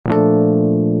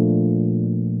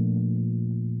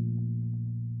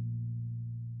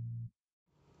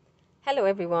Hello,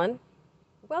 everyone.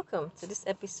 Welcome to this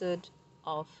episode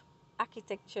of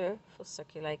Architecture for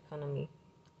Circular Economy.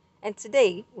 And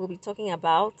today we'll be talking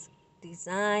about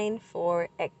Design for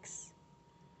X.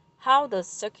 How does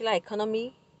circular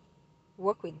economy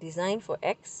work with Design for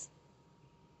X?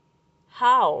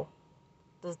 How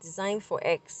does Design for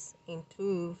X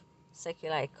improve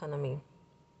circular economy?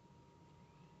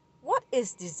 What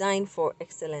is Design for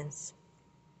Excellence?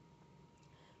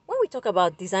 When we talk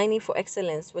about designing for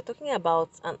excellence, we're talking about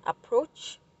an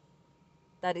approach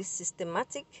that is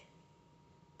systematic,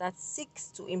 that seeks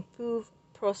to improve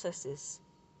processes.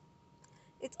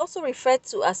 It's also referred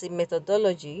to as a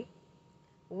methodology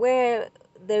where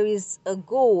there is a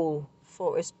goal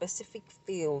for a specific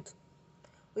field.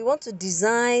 We want to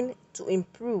design to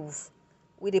improve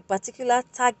with a particular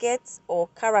target or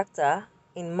character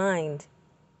in mind.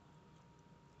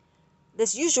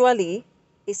 There's usually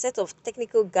a set of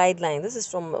technical guidelines. This is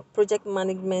from a project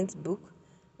management book.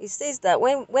 It says that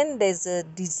when there's a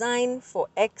design for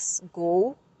X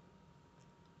goal,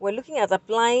 we're looking at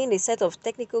applying a set of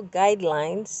technical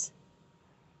guidelines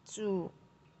to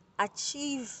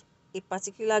achieve a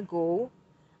particular goal,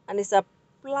 and it's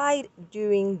applied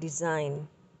during design.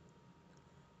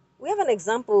 We have an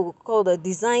example called the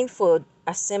design for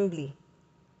assembly.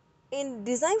 In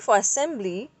design for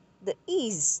assembly, the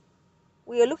ease,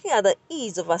 we are looking at the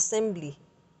ease of assembly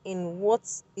in what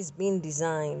is being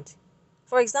designed.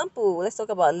 For example, let's talk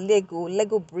about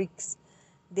Lego bricks.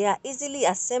 They are easily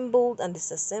assembled and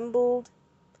disassembled.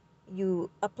 You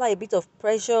apply a bit of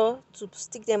pressure to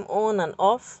stick them on and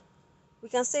off. We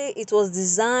can say it was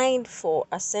designed for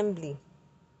assembly.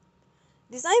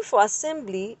 Design for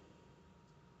assembly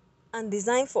and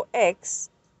design for X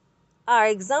are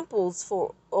examples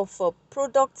of a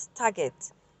product target.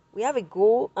 We have a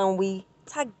goal and we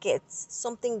target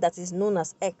something that is known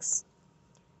as X.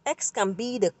 X can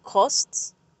be the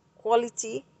cost,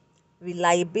 quality,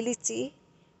 reliability,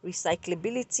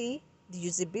 recyclability,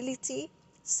 usability,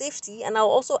 safety, and I'll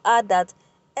also add that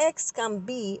X can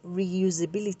be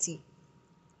reusability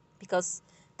because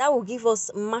that will give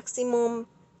us maximum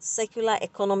circular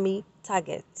economy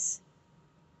targets.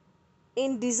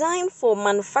 In design for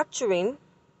manufacturing,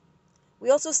 we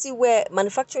also see where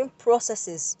manufacturing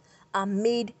processes are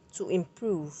made to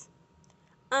improve.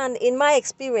 And in my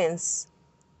experience,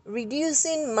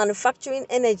 reducing manufacturing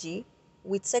energy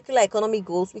with circular economy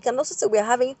goals, we can also say we're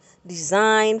having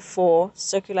design for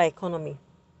circular economy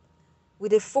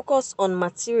with a focus on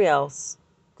materials.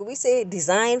 Could we say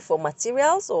design for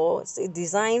materials or say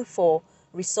design for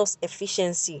resource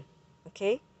efficiency?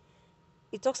 Okay.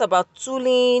 It talks about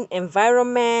tooling,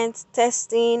 environment,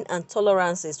 testing, and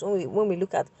tolerances when we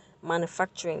look at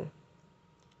manufacturing.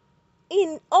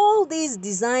 In all these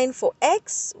design for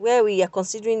X, where we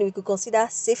could consider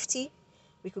safety,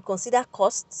 we could consider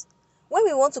costs. When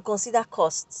we want to consider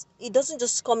costs, it doesn't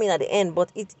just come in at the end, but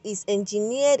it is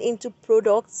engineered into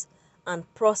products and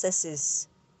processes.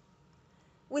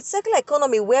 With circular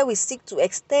economy, where we seek to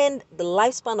extend the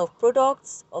lifespan of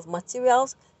products, of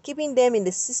materials, keeping them in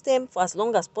the system for as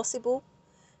long as possible,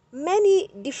 many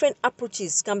different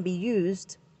approaches can be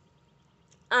used,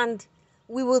 and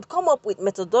we will come up with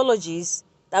methodologies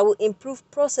that will improve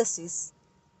processes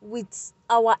with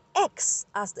our X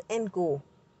as the end goal.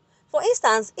 For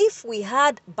instance, if we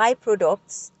had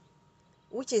byproducts,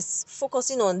 which is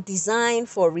focusing on design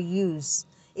for reuse,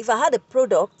 if I had a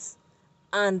product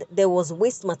and there was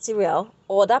waste material,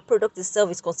 or that product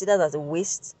itself is considered as a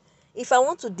waste, if I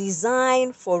want to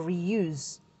design for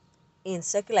reuse in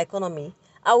circular economy,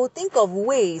 I will think of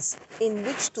ways in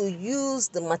which to use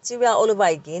the material all over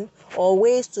again or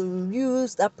ways to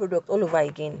reuse that product all over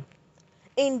again.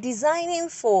 In designing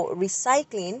for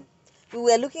recycling, we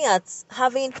were looking at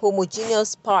having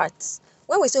homogeneous parts.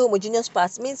 When we say homogeneous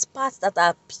parts, it means parts that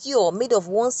are pure, made of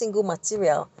one single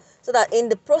material, so that in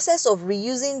the process of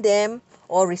reusing them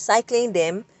or recycling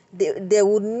them, there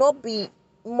would not be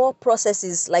more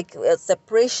processes like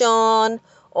separation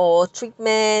or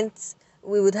treatment.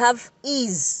 We would have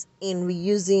ease in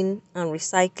reusing and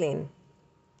recycling.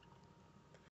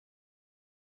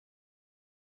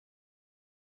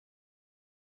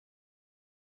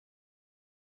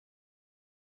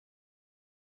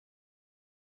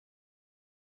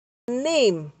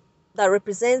 Name that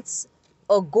represents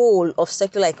a goal of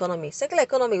circular economy. Circular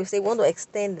economy, we say we want to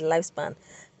extend the lifespan.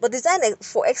 But design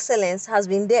for excellence has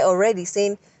been there already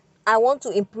saying, I want to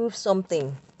improve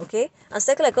something. Okay? And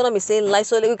circular economy saying life.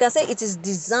 So we can say it is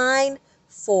designed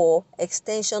for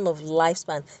extension of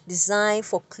lifespan, design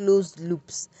for closed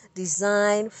loops,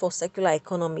 design for circular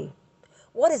economy.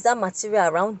 What is that material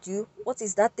around you? What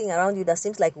is that thing around you that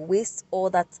seems like waste, or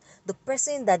that the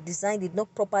person that designed did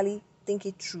not properly think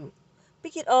it through?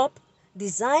 Pick it up,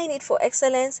 design it for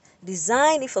excellence,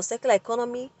 design it for circular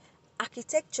economy.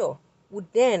 Architecture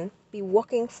would then be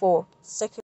working for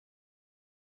circular.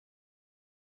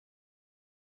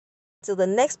 Till the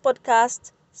next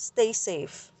podcast, stay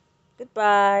safe.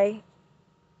 Goodbye.